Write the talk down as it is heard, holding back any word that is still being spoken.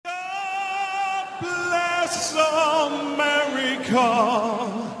bless America,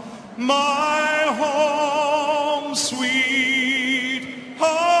 my home, sweet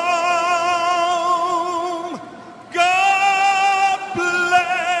home. God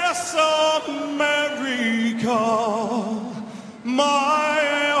bless America, my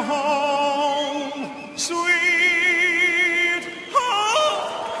home, sweet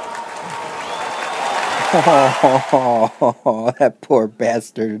home. Oh, that poor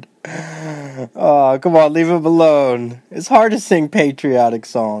bastard. Oh, come on, leave him alone. It's hard to sing patriotic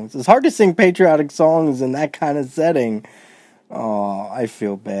songs. It's hard to sing patriotic songs in that kind of setting. Oh, I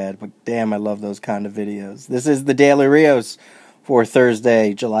feel bad, but damn, I love those kind of videos. This is the Daily Rios for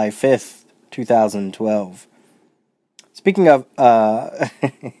Thursday, July 5th, 2012. Speaking of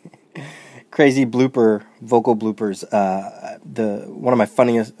crazy vocal bloopers, one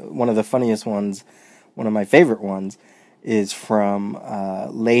of the funniest ones, one of my favorite ones, is from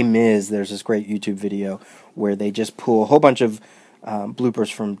Les Mis. There's this great YouTube video where they just pull a whole bunch of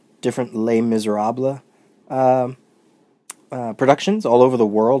bloopers from different Les Miserables productions all over the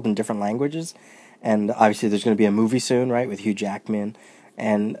world in different languages. And obviously there's going to be a movie soon, right, with Hugh Jackman.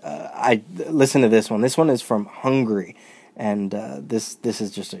 And I listen to this one. This one is from Hungary. And this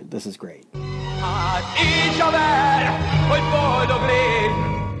is great.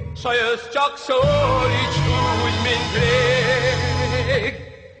 S jössz csak szólíts úgy, mint rég.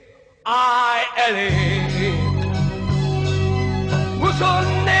 Állj elég.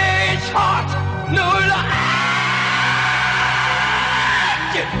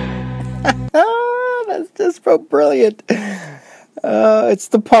 24-6-0-1. That's just so brilliant. It's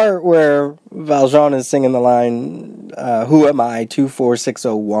the part where Valjean is singing the line, who am I,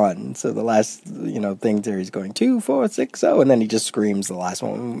 24601. So the last, thing there, he's going 2460, and then he just screams the last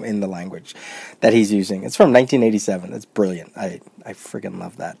one in the language that he's using. It's from 1987. It's brilliant. I friggin'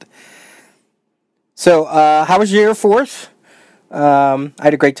 love that. So, how was your 4th? I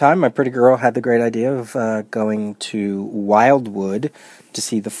had a great time. My pretty girl had the great idea of going to Wildwood to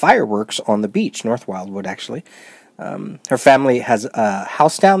see the fireworks on the beach, North Wildwood, actually. Her family has a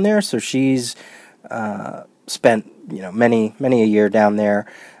house down there, so she's spent many a year down there.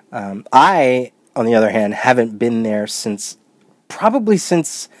 I, on the other hand, haven't been there since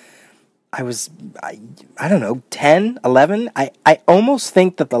I was, I don't know, 10, 11. I almost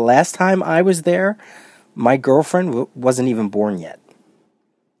think that the last time I was there, my girlfriend wasn't even born yet.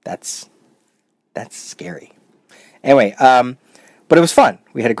 That's scary. Anyway, but it was fun.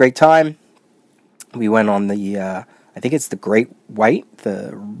 We had a great time. We went on the, I think it's the Great White,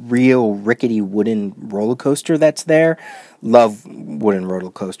 the real rickety wooden roller coaster that's there. Love wooden roller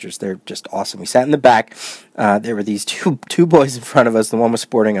coasters. They're just awesome. We sat in the back. There were these two boys in front of us. The one was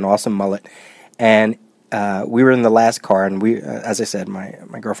sporting an awesome mullet. And we were in the last car. And we, as I said, my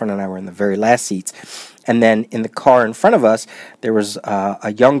girlfriend and I were in the very last seats. And then in the car in front of us, there was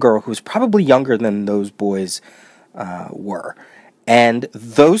a young girl who was probably younger than those boys were. And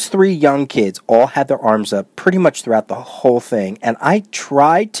those 3 young kids all had their arms up pretty much throughout the whole thing. And I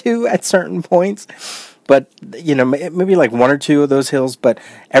tried to at certain points, but, maybe like 1 or 2 of those hills, but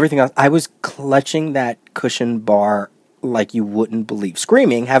everything else, I was clutching that cushion bar like you wouldn't believe.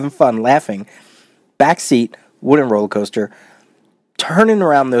 Screaming, having fun, laughing. Backseat, wooden roller coaster, turning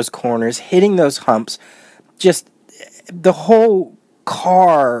around those corners, hitting those humps, just the whole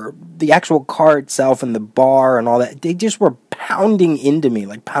car, the actual car itself and the bar and all that, they just were pounding into me,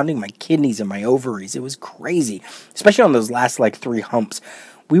 like pounding my kidneys and my ovaries. It was crazy, especially on those last 3 humps.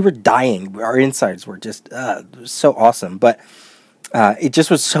 We were dying. Our insides were just so awesome. But it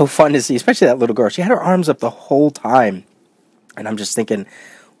just was so fun to see, especially that little girl. She had her arms up the whole time. And I'm just thinking,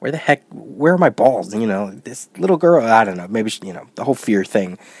 where are my balls? This little girl, I don't know, maybe, the whole fear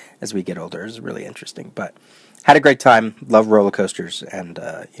thing as we get older is really interesting. But had a great time, love roller coasters, and,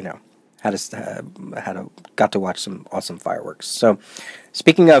 got to watch some awesome fireworks. So,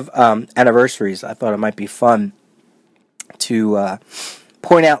 speaking of anniversaries, I thought it might be fun to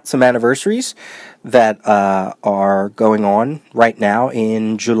point out some anniversaries that are going on right now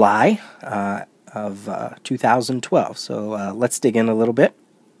in July of 2012. So, let's dig in a little bit.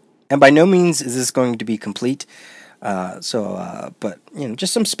 And by no means is this going to be complete. But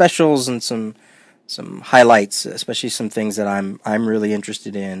just some specials and some highlights, especially some things that I'm really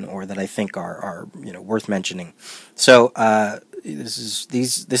interested in or that I think are worth mentioning. So this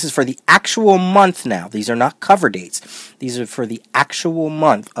is for the actual month now. These are not cover dates. These are for the actual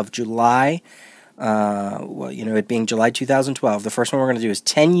month of July. It being July 2012. The first one we're going to do is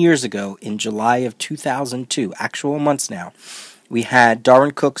 10 years ago in July of 2002. Actual months now. We had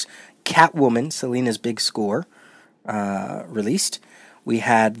Darwin Cook's Catwoman, Selena's Big Score, released. We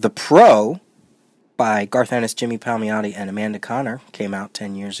had The Pro, by Garth Ennis, Jimmy Palmiotti, and Amanda Conner came out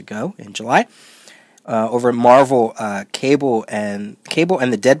 10 years ago in July. Over at Marvel, Cable and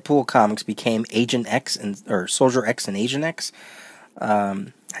the Deadpool comics became Agent X or Soldier X and Agent X.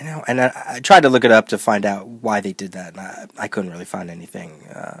 I know, and I tried to look it up to find out why they did that, and I couldn't really find anything.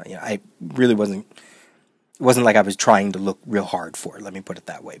 I really wasn't. It wasn't like I was trying to look real hard for it. Let me put it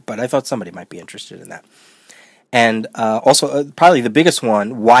that way. But I thought somebody might be interested in that. And also, probably the biggest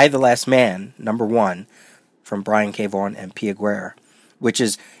one, Why the Last Man, #1, from Brian K. Vaughan and Pia Guerra, which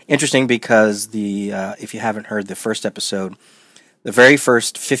is interesting because if you haven't heard the first episode, the very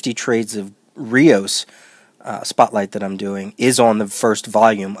first 50 Trades of Rios spotlight that I'm doing is on the first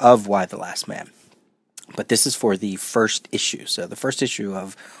volume of Why the Last Man. But this is for the first issue. So the first issue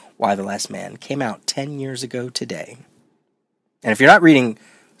of Why the Last Man came out 10 years ago today. And if you're not reading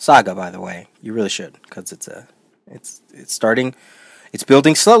Saga, by the way, you really should, because it's starting, it's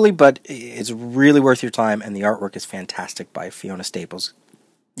building slowly, but it's really worth your time, and the artwork is fantastic by Fiona Staples.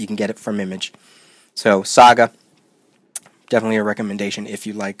 You can get it from Image. So Saga, definitely a recommendation if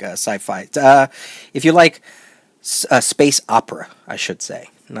you like sci-fi. If you like space opera, I should say.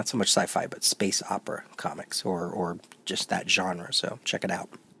 Not so much sci-fi, but space opera comics, or just that genre, so check it out.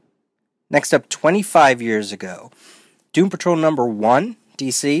 Next up, 25 years ago, Doom Patrol #1,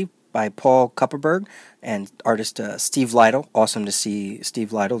 DC, by Paul Kupperberg and artist Steve Lytle. Awesome to see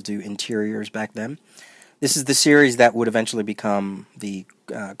Steve Lytle do interiors back then. This is the series that would eventually become the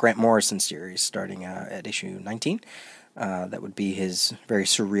Grant Morrison series, starting at issue 19. That would be his very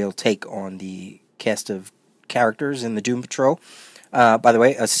surreal take on the cast of characters in the Doom Patrol. By the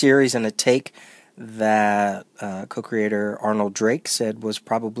way, a series and a take that co-creator Arnold Drake said was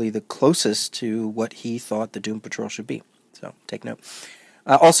probably the closest to what he thought the Doom Patrol should be. So, take note.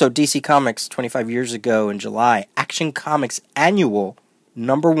 Also, DC Comics, 25 years ago in July, Action Comics Annual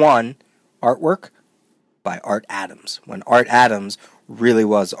 #1 artwork by Art Adams, when Art Adams really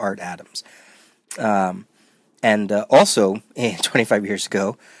was Art Adams. And also, 25 years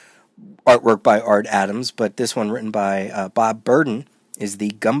ago, artwork by Art Adams, but this one written by Bob Burden, is the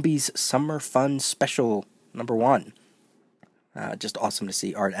Gumby's Summer Fun Special #1. Just awesome to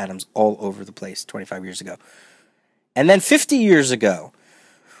see Art Adams all over the place 25 years ago. And then 50 years ago,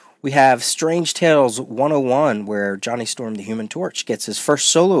 we have Strange Tales 101, where Johnny Storm the Human Torch gets his first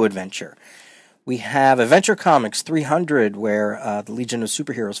solo adventure. We have Adventure Comics 300, where the Legion of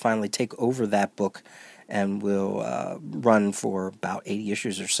Superheroes finally take over that book and will run for about 80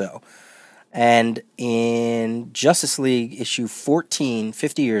 issues or so. And in Justice League issue 14,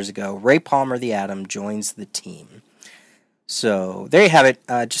 50 years ago, Ray Palmer the Atom joins the team. So there you have it.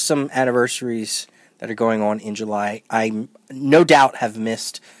 Just some anniversaries that are going on in July. I no doubt have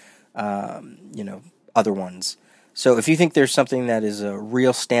missed, other ones. So if you think there's something that is a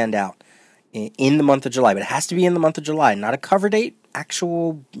real standout in the month of July, but it has to be in the month of July, not a cover date,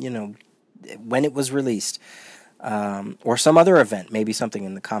 actual, when it was released. Or some other event, maybe something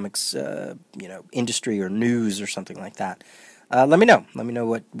in the comics, industry or news or something like that. Let me know. Let me know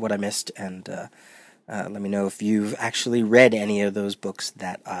what I missed, and let me know if you've actually read any of those books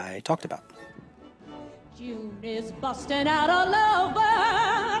that I talked about. June is busting out all over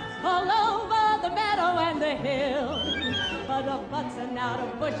the meadow and the hill. But the busting out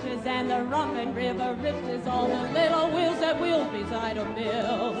of bushes and the romping river riches all the little wheels that wheel beside a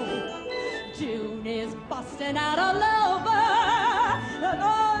mill. June is busting out all over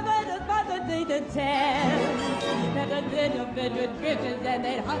the tents. And the little bit with bridges and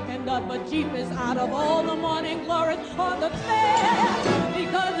they'd hucking up a cheapest out of all the morning glories on the fair.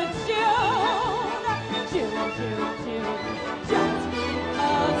 Because it's June, June, June, June, just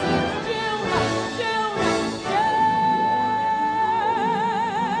because it's June, June, June.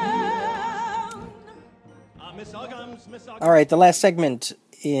 Miss Uggams. All right, the last segment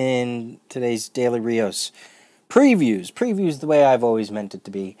in today's Daily Rios. Previews the way I've always meant it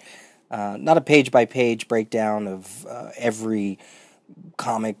to be. Not a page-by-page breakdown of every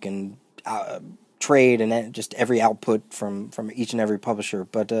comic and trade and just every output from each and every publisher,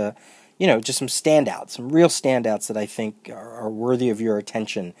 but just some standouts, some real standouts that I think are worthy of your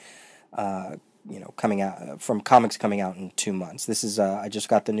attention, coming out from comics coming out in 2 months. This is I just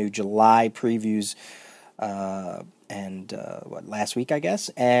got the new July previews last week, I guess,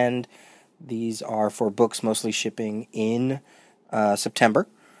 and these are for books mostly shipping in September.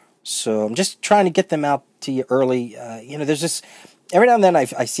 So I'm just trying to get them out to you early. There's this, every now and then I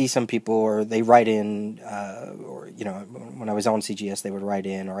see some people, or they write in, when I was on CGS, they would write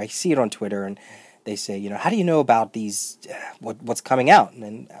in, or I see it on Twitter, and they say, how do you know about these, what's coming out? And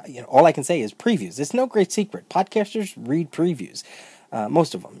then, all I can say is previews. It's no great secret. Podcasters read previews.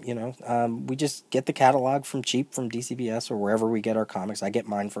 Most of them, we just get the catalog from DCBS or wherever we get our comics. I get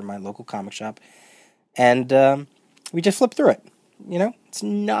mine from my local comic shop, and we just flip through it. It's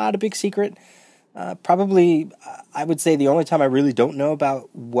not a big secret. Probably, I would say the only time I really don't know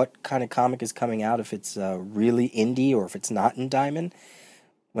about what kind of comic is coming out, if it's really indie or if it's not in Diamond.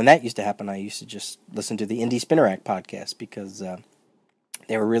 When that used to happen, I used to just listen to the Indie Spinner Rack podcast because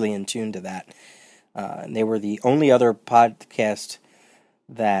they were really in tune to that. And they were the only other podcast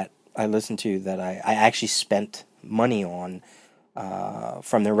that I listened to that I actually spent money on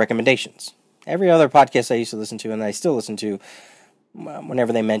from their recommendations. Every other podcast I used to listen to, and I still listen to,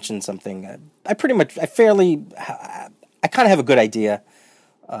 whenever they mention something, I kind of have a good idea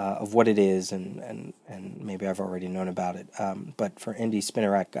of what it is, and maybe I've already known about it. But for Indie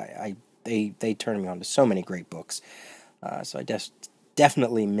Spinner Rack, they turned me on to so many great books. So I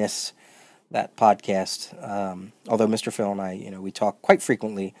definitely miss that podcast. Although Mr. Phil and I, we talk quite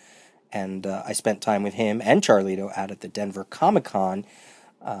frequently, and I spent time with him and Charlito out at the Denver Comic-Con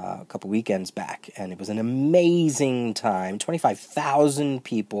a couple weekends back, and it was an amazing time. 25,000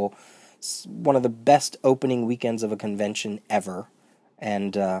 people, one of the best opening weekends of a convention ever,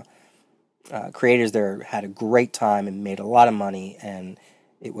 and creators there had a great time and made a lot of money, and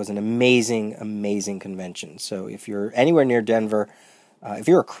it was an amazing, amazing convention. So if you're anywhere near Denver, if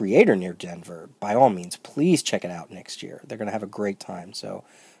you're a creator near Denver, by all means, please check it out next year. They're going to have a great time. So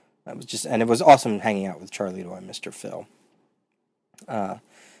and it was awesome hanging out with Charlito and Mr. Phil.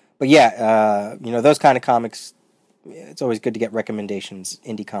 But yeah, those kind of comics, it's always good to get recommendations,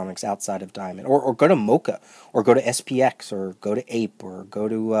 indie comics outside of Diamond, or go to Mocha, or go to SPX, or go to Ape, or go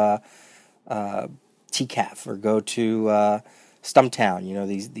to TCAF, or go to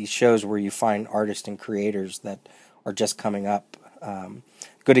Stumptown. These shows where you find artists and creators that are just coming up.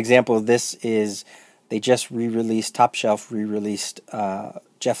 Good example of this is they just Top Shelf re-released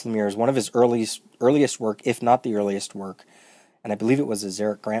Jeff Lemire's, one of his earliest work, if not the earliest work, and I believe it was a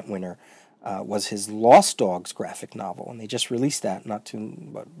Xeric Grant winner, was his Lost Dogs graphic novel, and they just released that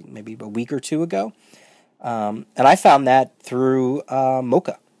maybe a week or two ago. And I found that through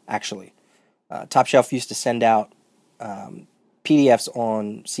Mocha, actually. Top Shelf used to send out PDFs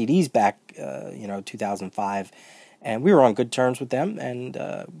on CDs back, 2005, and we were on good terms with them, and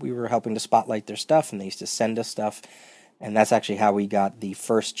we were helping to spotlight their stuff, and they used to send us stuff, and that's actually how we got the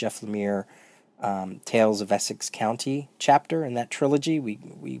first Jeff Lemire Tales of Essex County chapter in that trilogy.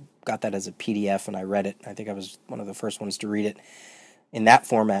 We got that as a PDF, and I read it. I think I was one of the first ones to read it in that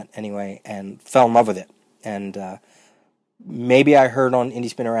format anyway, and fell in love with it. And maybe I heard on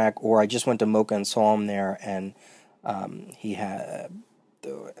Indie Spinner Rack, or I just went to Mocha and saw him there, and he had...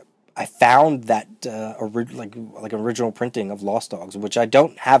 I found that like original printing of Lost Dogs, which I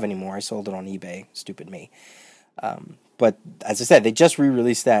don't have anymore. I sold it on eBay. Stupid me. But as I said, they just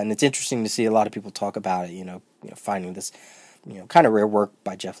re-released that, and it's interesting to see a lot of people talk about it. Finding this, kind of rare work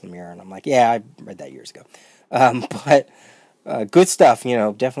by Jeff Lemire, and I'm like, yeah, I read that years ago. But good stuff.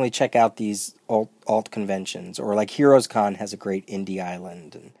 Definitely check out these alt conventions, or like Heroes Con has a great indie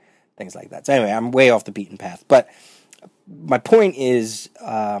island and things like that. So anyway, I'm way off the beaten path, but my point is,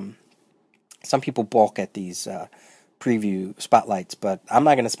 some people balk at these preview spotlights, but I'm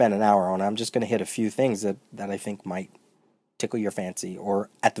not going to spend an hour on it. I'm just going to hit a few things that I think might tickle your fancy,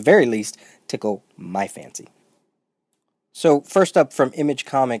 or at the very least, tickle my fancy. So first up, from Image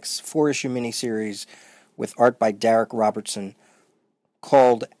Comics, 4-issue miniseries with art by Derek Robertson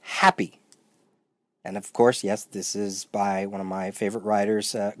called Happy. And of course, yes, this is by one of my favorite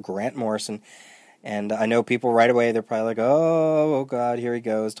writers, Grant Morrison. And I know people right away, they're probably like, oh God, here he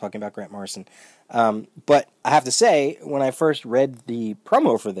goes, talking about Grant Morrison. But I have to say, when I first read the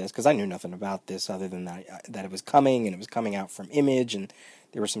promo for this, because I knew nothing about this other than that it was coming, and it was coming out from Image, and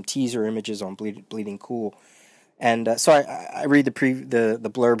there were some teaser images on Bleeding Cool. And so I read the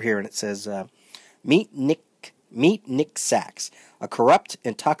blurb here, and it says, Meet Nick Sachs, a corrupt,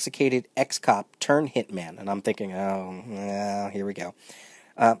 intoxicated ex-cop turned hitman. And I'm thinking, here we go.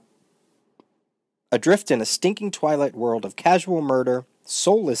 Adrift in a stinking twilight world of casual murder,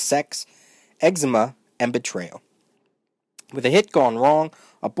 soulless sex, eczema, and betrayal. With a hit gone wrong,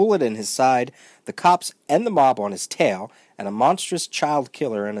 a bullet in his side, the cops and the mob on his tail, and a monstrous child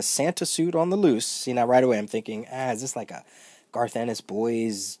killer in a Santa suit on the loose. See, now right away I'm thinking, is this like a Garth Ennis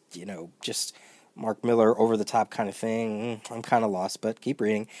Boys, just Mark Miller over-the-top kind of thing? I'm kind of lost, but keep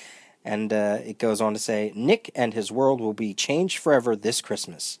reading. And it goes on to say, Nick and his world will be changed forever this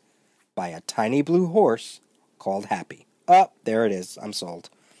Christmas by a tiny blue horse called Happy. Oh, there it is. I'm sold.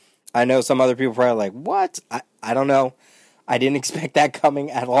 I know some other people are probably like, what? I don't know. I didn't expect that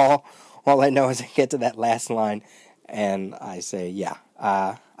coming at all. All I know is I get to that last line, And I say, yeah,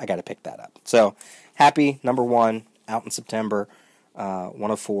 I got to pick that up. So, Happy, number 1, out in September,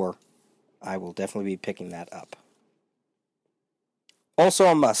 1 of 4. I will definitely be picking that up. Also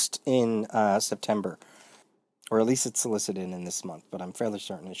a must in September, or at least it's solicited in this month, but I'm fairly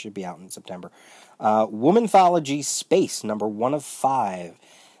certain it should be out in September. Womanthology Space, number 1 of 5.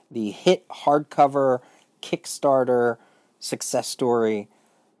 The hit hardcover Kickstarter success story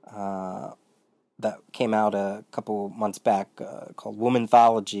that came out a couple months back called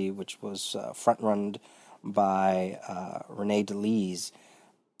Womanthology, which was front-run by Renee DeLise,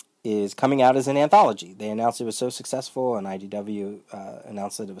 is coming out as an anthology. They announced it was so successful, and IDW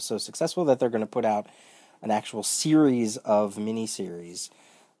announced that it was so successful that they're going to put out an actual series of miniseries,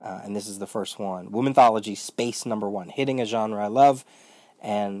 and this is the first one. Womanthology Space number 1, hitting a genre I love,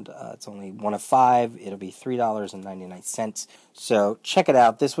 and it's only 1 of 5. It'll be $3.99. So check it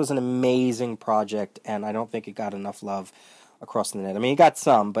out. This was an amazing project, and I don't think it got enough love across the net. I mean, it got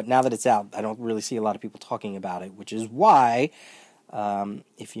some, but now that it's out, I don't really see a lot of people talking about it, which is why,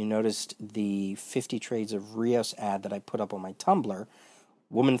 if you noticed the 50 Trades of Rios ad that I put up on my Tumblr,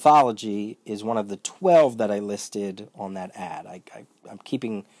 Womanthology is one of the 12 that I listed on that ad. I'm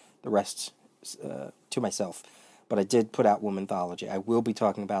keeping the rest to myself, but I did put out Womanthology. I will be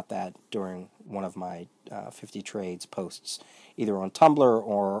talking about that during one of my 50 Trades posts, either on Tumblr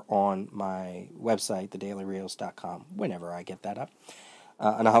or on my website, thedailyrios.com, whenever I get that up.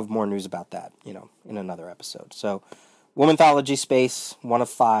 And I'll have more news about that, in another episode. So, Womanthology Space, 1 of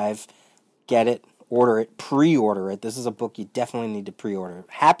 5. Get it, order it, pre-order it. This is a book you definitely need to pre-order.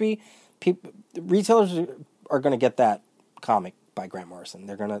 Happy retailers are going to get that comic by Grant Morrison.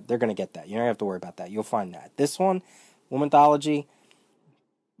 They're gonna get that. You don't have to worry about that. You'll find that. This one, Womanthology,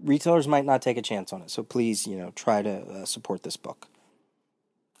 retailers might not take a chance on it. So please, try to support this book.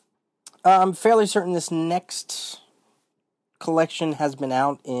 I'm fairly certain this next collection has been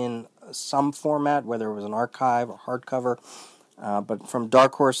out in some format, whether it was an archive or hardcover. But from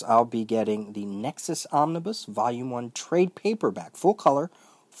Dark Horse, I'll be getting the Nexus Omnibus Volume 1 trade paperback, full color,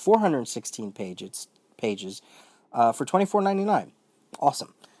 416 pages, for $24.99.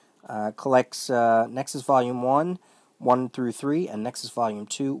 Awesome. Collects Nexus Volume 1, 1 through 3, and Nexus Volume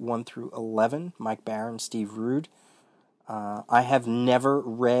 2, 1 through 11. Mike Barron, Steve Rude. I have never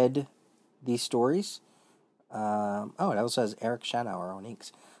read these stories. It also has Eric Shanauer on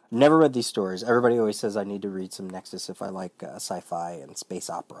inks. Never read these stories. Everybody always says I need to read some Nexus if I like sci-fi and space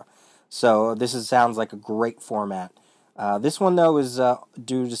opera. So this sounds like a great format. This one, though, is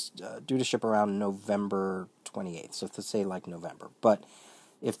due to ship around November 28th. So to say like November. But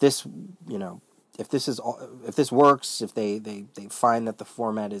if this works, if they find that the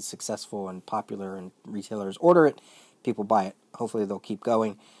format is successful and popular and retailers order it, people buy it. Hopefully they'll keep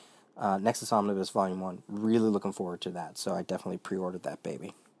going. Nexus Omnibus Volume 1. Really looking forward to that. So I definitely pre-ordered that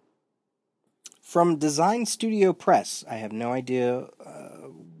baby. From Design Studio Press, I have no idea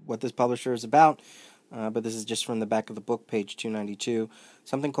what this publisher is about, but this is just from the back of the book, page 292.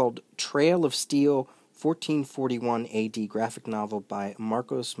 Something called Trail of Steel, 1441 AD graphic novel by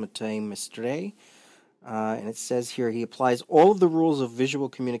Marcos Matei Mestre. And it says here he applies all of the rules of visual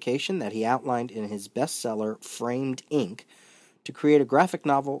communication that he outlined in his bestseller, Framed Ink, to create a graphic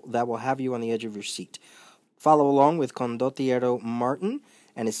novel that will have you on the edge of your seat. Follow along with Condottiero Martin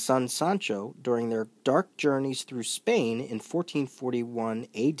and his son Sancho during their dark journeys through Spain in 1441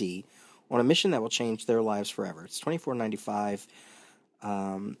 AD on a mission that will change their lives forever. It's $24.95.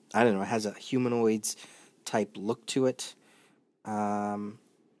 I don't know, it has a humanoids type look to it. I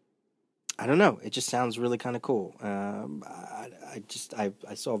don't know, it just sounds really kind of cool. I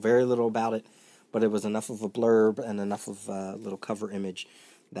saw very little about it, but it was enough of a blurb and enough of a little cover image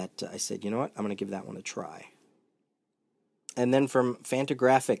that I said, you know what, I'm going to give that one a try. And then from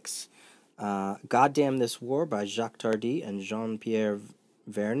Fantagraphics, Goddamn This War by Jacques Tardy and Jean-Pierre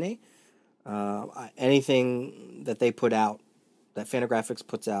Vernet. Anything that they put out, that Fantagraphics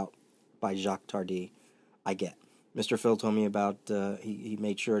puts out by Jacques Tardy, I get. Mr. Phil told me about, he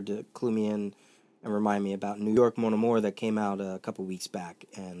made sure to clue me in and remind me about New York Mon Amour that came out a couple weeks back.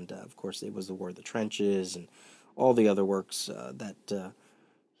 And, of course, it was The War of the Trenches and all the other works that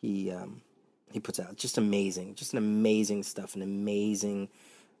he puts out. Just amazing. Just an amazing stuff. An amazing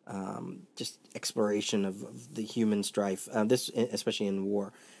just exploration of the human strife. This, especially in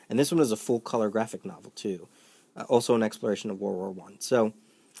war. And this one is a full-color graphic novel, too. Also an exploration of World War I. So,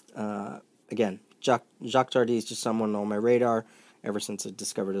 again, Jacques Tardy is just someone on my radar ever since I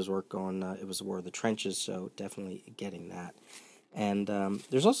discovered his work on It Was the War of the Trenches, so definitely getting that. And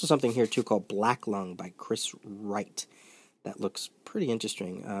there's also something here, too, called Black Lung by Chris Wright. That looks pretty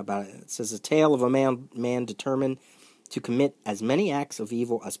interesting about it. It says, a tale of a man determined to commit as many acts of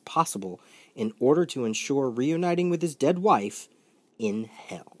evil as possible in order to ensure reuniting with his dead wife in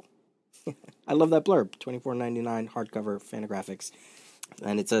hell. I love that blurb. $24.99 hardcover Fantagraphics,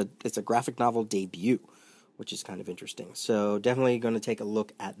 and it's a graphic novel debut, which is kind of interesting. So definitely going to take a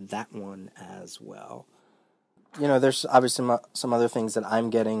look at that one as well. You know, there's obviously some other things that I'm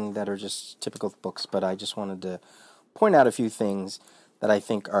getting that are just typical books, but I just wanted to point out a few things that I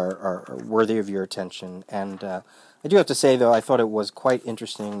think are worthy of your attention. And I do have to say, though, I thought it was quite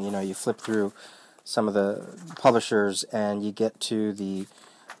interesting. You know, you flip through some of the publishers and you get to the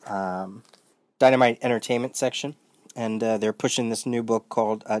Dynamite Entertainment section, and they're pushing this new book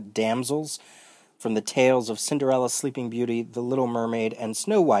called Damsels. From the tales of Cinderella, Sleeping Beauty, The Little Mermaid, and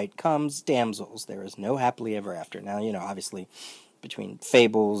Snow White comes Damsels. There is no happily ever after. Now, you know, obviously, between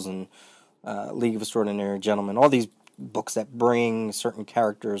Fables and League of Extraordinary Gentlemen, all these books that bring certain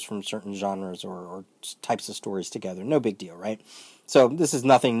characters from certain genres or types of stories together, no big deal, right? So this is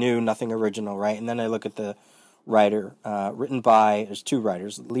nothing new, nothing original, right? And then I look at the writer, written by, there's two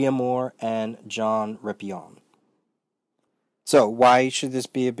writers, Leah Moore and John Ripion. So why should this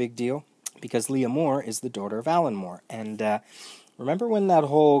be a big deal? Because Leah Moore is the daughter of Alan Moore. And remember when that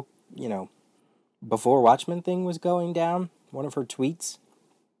whole, you know, Before Watchmen thing was going down? One of her tweets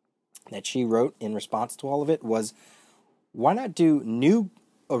that she wrote in response to all of it was, why not do new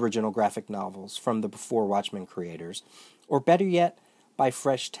original graphic novels from the Before Watchmen creators, or better yet, by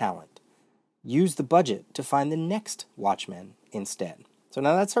fresh talent? Use the budget to find the next Watchmen instead. So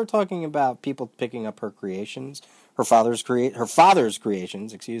now that's her talking about people picking up her creations, her father's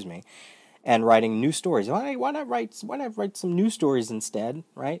creations, and writing new stories. Why not write some new stories instead,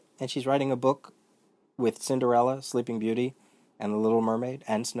 right? And she's writing a book with Cinderella, Sleeping Beauty, and The Little Mermaid,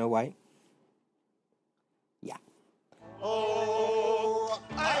 and Snow White. Yeah.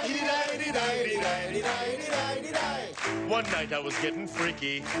 One night I was getting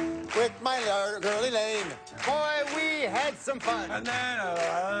freaky. With my girly Lane. Boy, we had some fun. And then,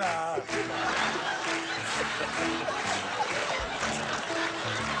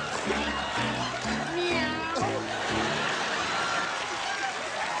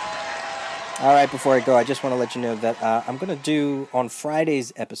 All right, before I go, I just want to let you know that I'm going to do on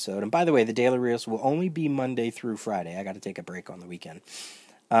Friday's episode, and by the way, the Daily Rios will only be Monday through Friday. I got to take a break on the weekend.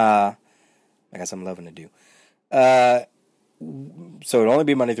 I got something loving to do. So it'll only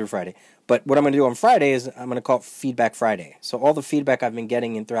be Monday through Friday. But what I'm going to do on Friday is I'm going to call it Feedback Friday. So all the feedback I've been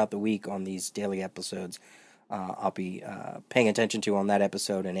getting in throughout the week on these daily episodes, I'll be paying attention to on that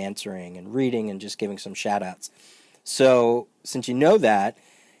episode and answering and reading and just giving some shout-outs. So since you know that,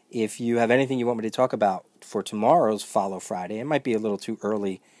 if you have anything you want me to talk about for tomorrow's Follow Friday, it might be a little too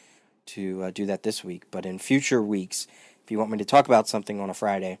early to do that this week, but in future weeks, if you want me to talk about something on a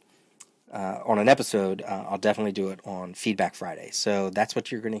Friday, on an episode, I'll definitely do it on Feedback Friday. So that's what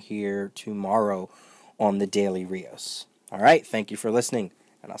you're going to hear tomorrow on the Daily Rios. All right, thank you for listening,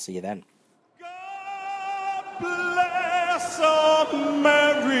 and I'll see you then. God bless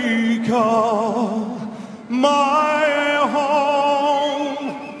America, my